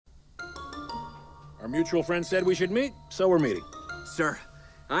Our mutual friend said we should meet, so we're meeting. Sir,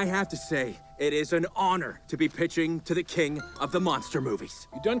 I have to say, it is an honor to be pitching to the king of the monster movies.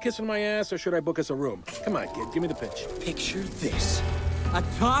 You done kissing my ass, or should I book us a room? Come on, kid, give me the pitch. Picture this. A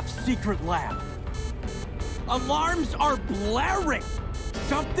top secret lab. Alarms are blaring.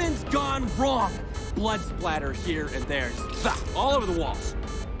 Something's gone wrong. Blood splatter here and there. All over the walls.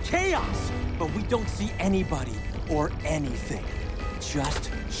 Chaos. But we don't see anybody or anything. Just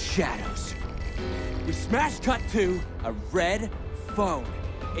shadows. We smash cut to a red phone.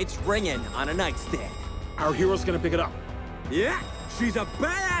 It's ringing on a nightstand. Our hero's gonna pick it up. Yeah, she's a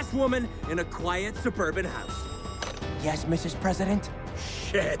badass woman in a quiet suburban house. Yes, Mrs. President?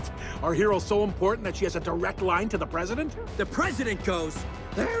 Shit. Our hero's so important that she has a direct line to the president? The president goes,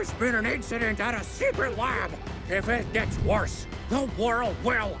 "There's been an incident at a secret lab. If it gets worse, the world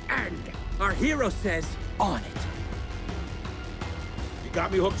will end." Our hero says, "On it." You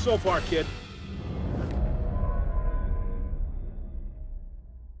got me hooked so far, kid.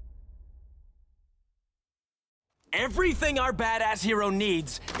 Everything our badass hero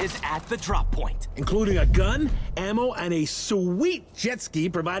needs is at the drop point. Including a gun, ammo, and a sweet jet ski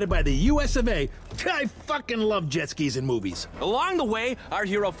provided by the US of A. I fucking love jet skis in movies. Along the way, our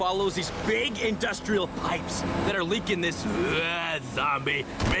hero follows these big industrial pipes that are leaking this zombie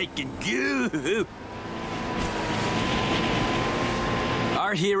making goo.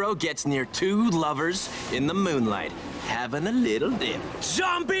 Our hero gets near two lovers in the moonlight, having a little dip.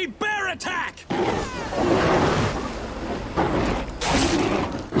 Zombie bear attack!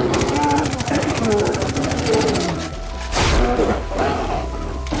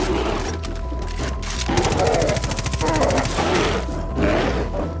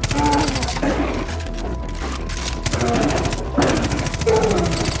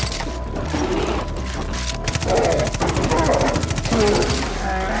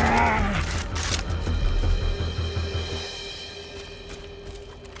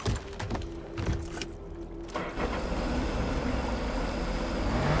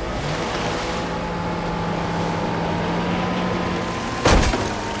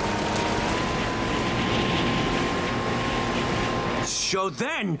 So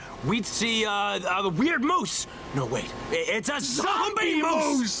then, we'd see, the weird moose. No, wait, it's a zombie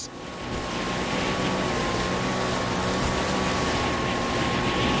moose!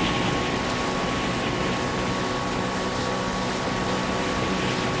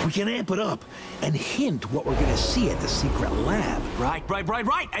 We can amp it up and hint what we're gonna see at the secret lab. Right.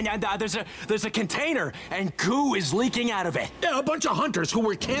 And there's a container, and goo is leaking out of it. Yeah, a bunch of hunters who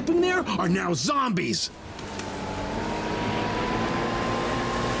were camping there are now zombies.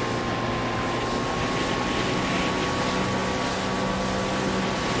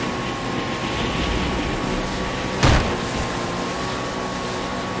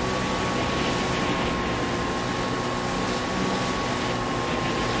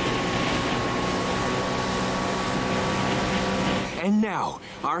 And now,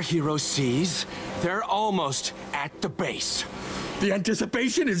 our hero sees they're almost at the base. The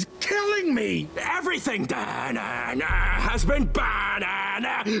anticipation is killing me! Everything has been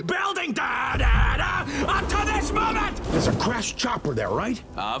building up to this moment! There's a crashed chopper there, right?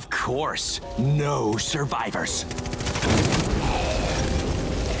 Of course. No survivors.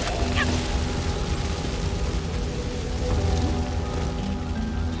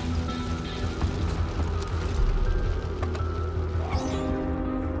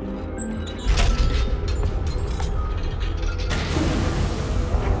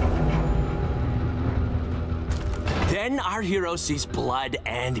 Then our hero sees blood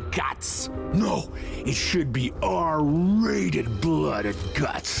and guts. No, it should be R-rated blood and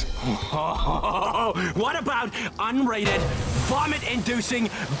guts. What about unrated, vomit-inducing,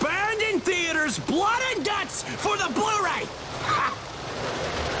 banned in theaters blood and guts for the Blu-ray?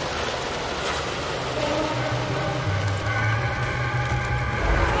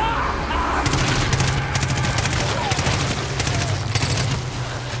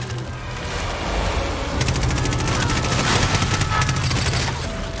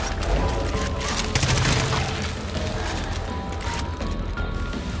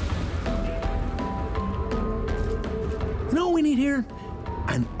 You know what we need here?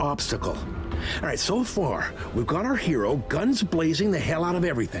 An obstacle. All right, so far, we've got our hero, guns blazing the hell out of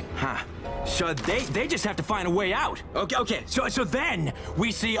everything. Huh. So they just have to find a way out. Okay. So then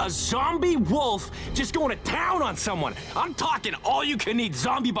we see a zombie wolf just going to town on someone. I'm talking all-you-can-eat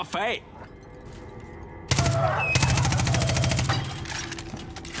zombie buffet.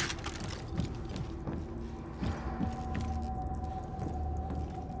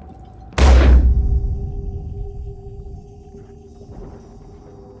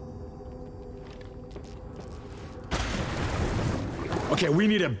 Okay, we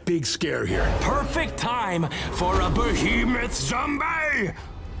need a big scare here. Perfect time for a behemoth zombie!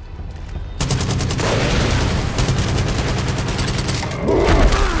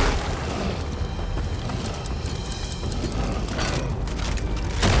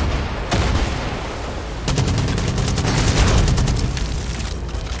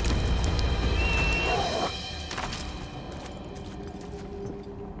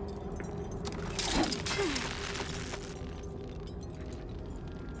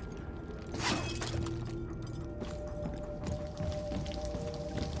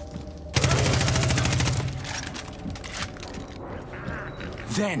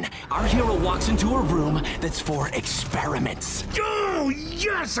 Then, our hero walks into a room that's for experiments. Oh,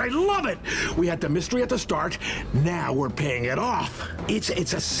 yes, I love it! We had the mystery at the start, now we're paying it off. It's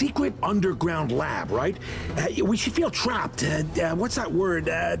a secret underground lab, right? We should feel trapped. What's that word?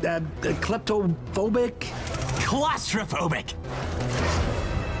 Kleptophobic? Claustrophobic!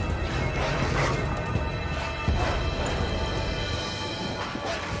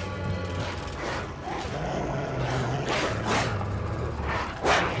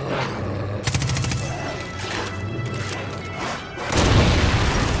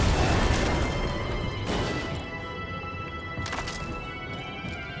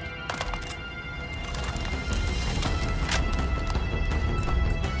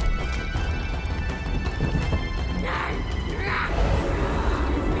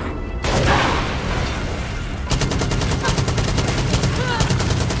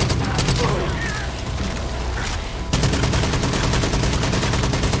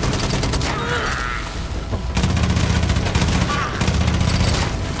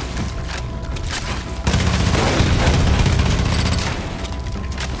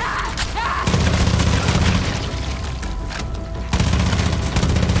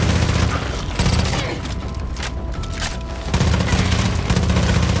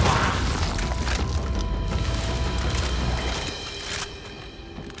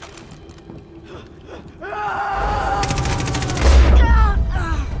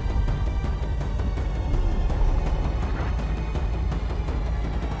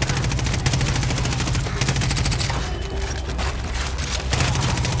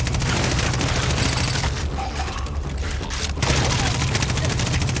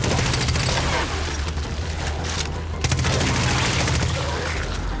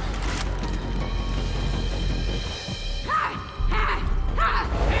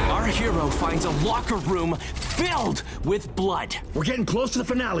 Finds a locker room filled with blood. We're getting close to the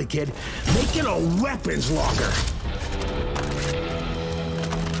finale, kid. Making a weapons locker.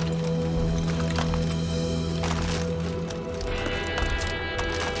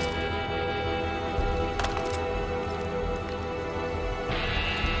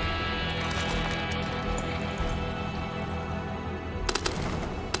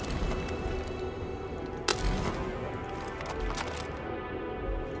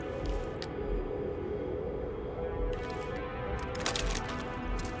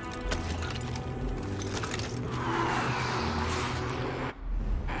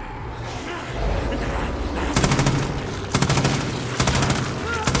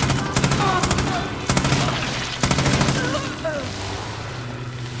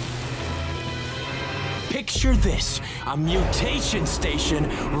 Picture this, a mutation station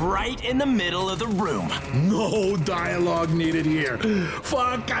right in the middle of the room. No dialogue needed here.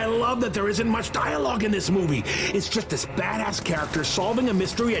 Fuck, I love that there isn't much dialogue in this movie. It's just this badass character solving a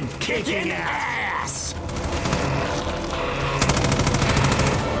mystery and kicking ass.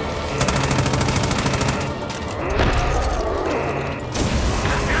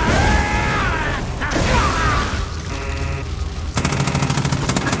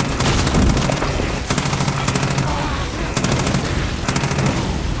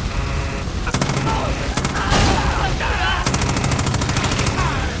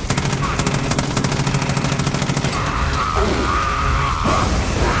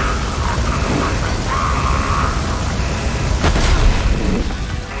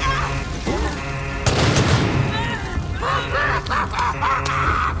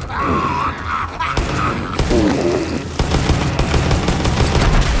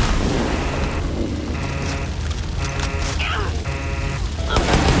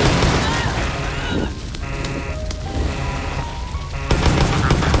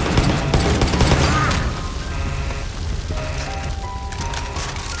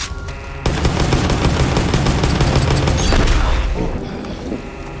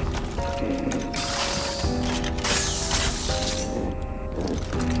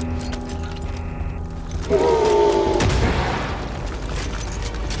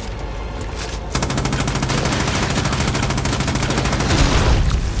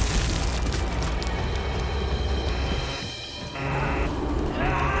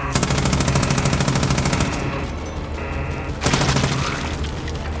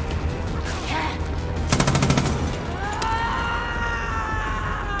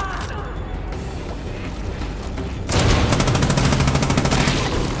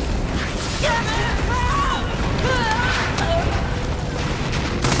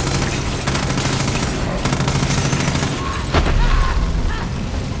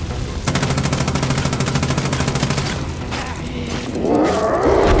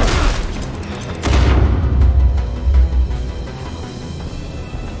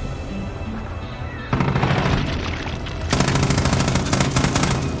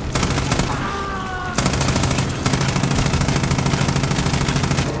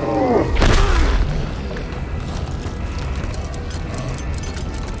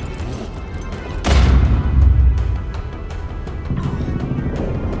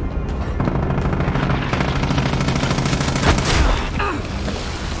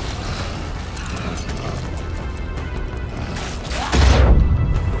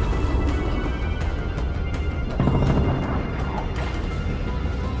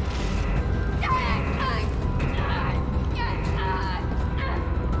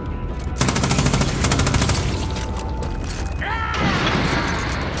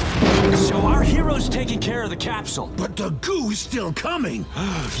 So our hero's taking care of the capsule. But the goo's still coming.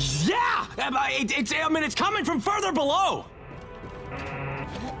 Yeah! It's coming from further below.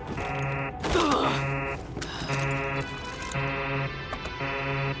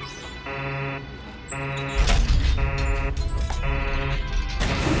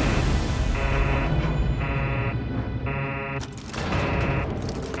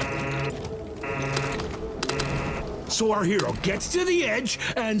 So our hero gets to the edge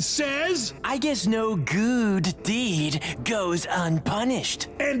and says... I guess no good deed goes unpunished.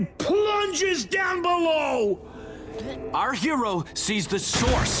 And plunges down below! Our hero sees the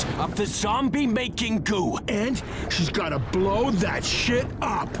source of the zombie-making goo. And she's gotta blow that shit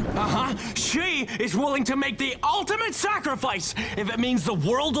up. Uh-huh. She is willing to make the ultimate sacrifice if it means the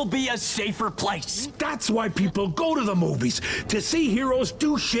world will be a safer place. That's why people go to the movies, to see heroes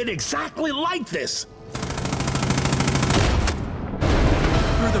do shit exactly like this.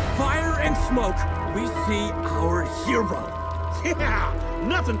 Through the fire and smoke, we see our hero. Yeah,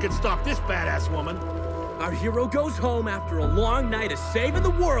 nothing can stop this badass woman. Our hero goes home after a long night of saving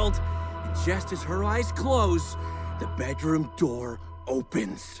the world, and just as her eyes close, the bedroom door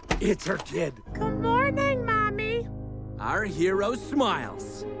opens. It's her kid. Good morning, Mommy. Our hero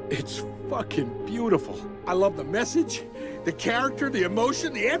smiles. It's fucking beautiful. I love the message, the character, the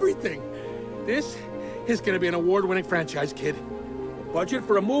emotion, the everything. This is gonna be an award-winning franchise, kid. The budget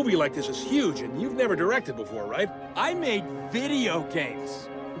for a movie like this is huge, and you've never directed before, right? I made video games.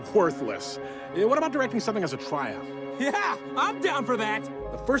 Worthless. What about directing something as a tryout? Yeah, I'm down for that.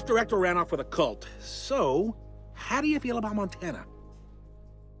 The first director ran off with a cult. So, how do you feel about Montana?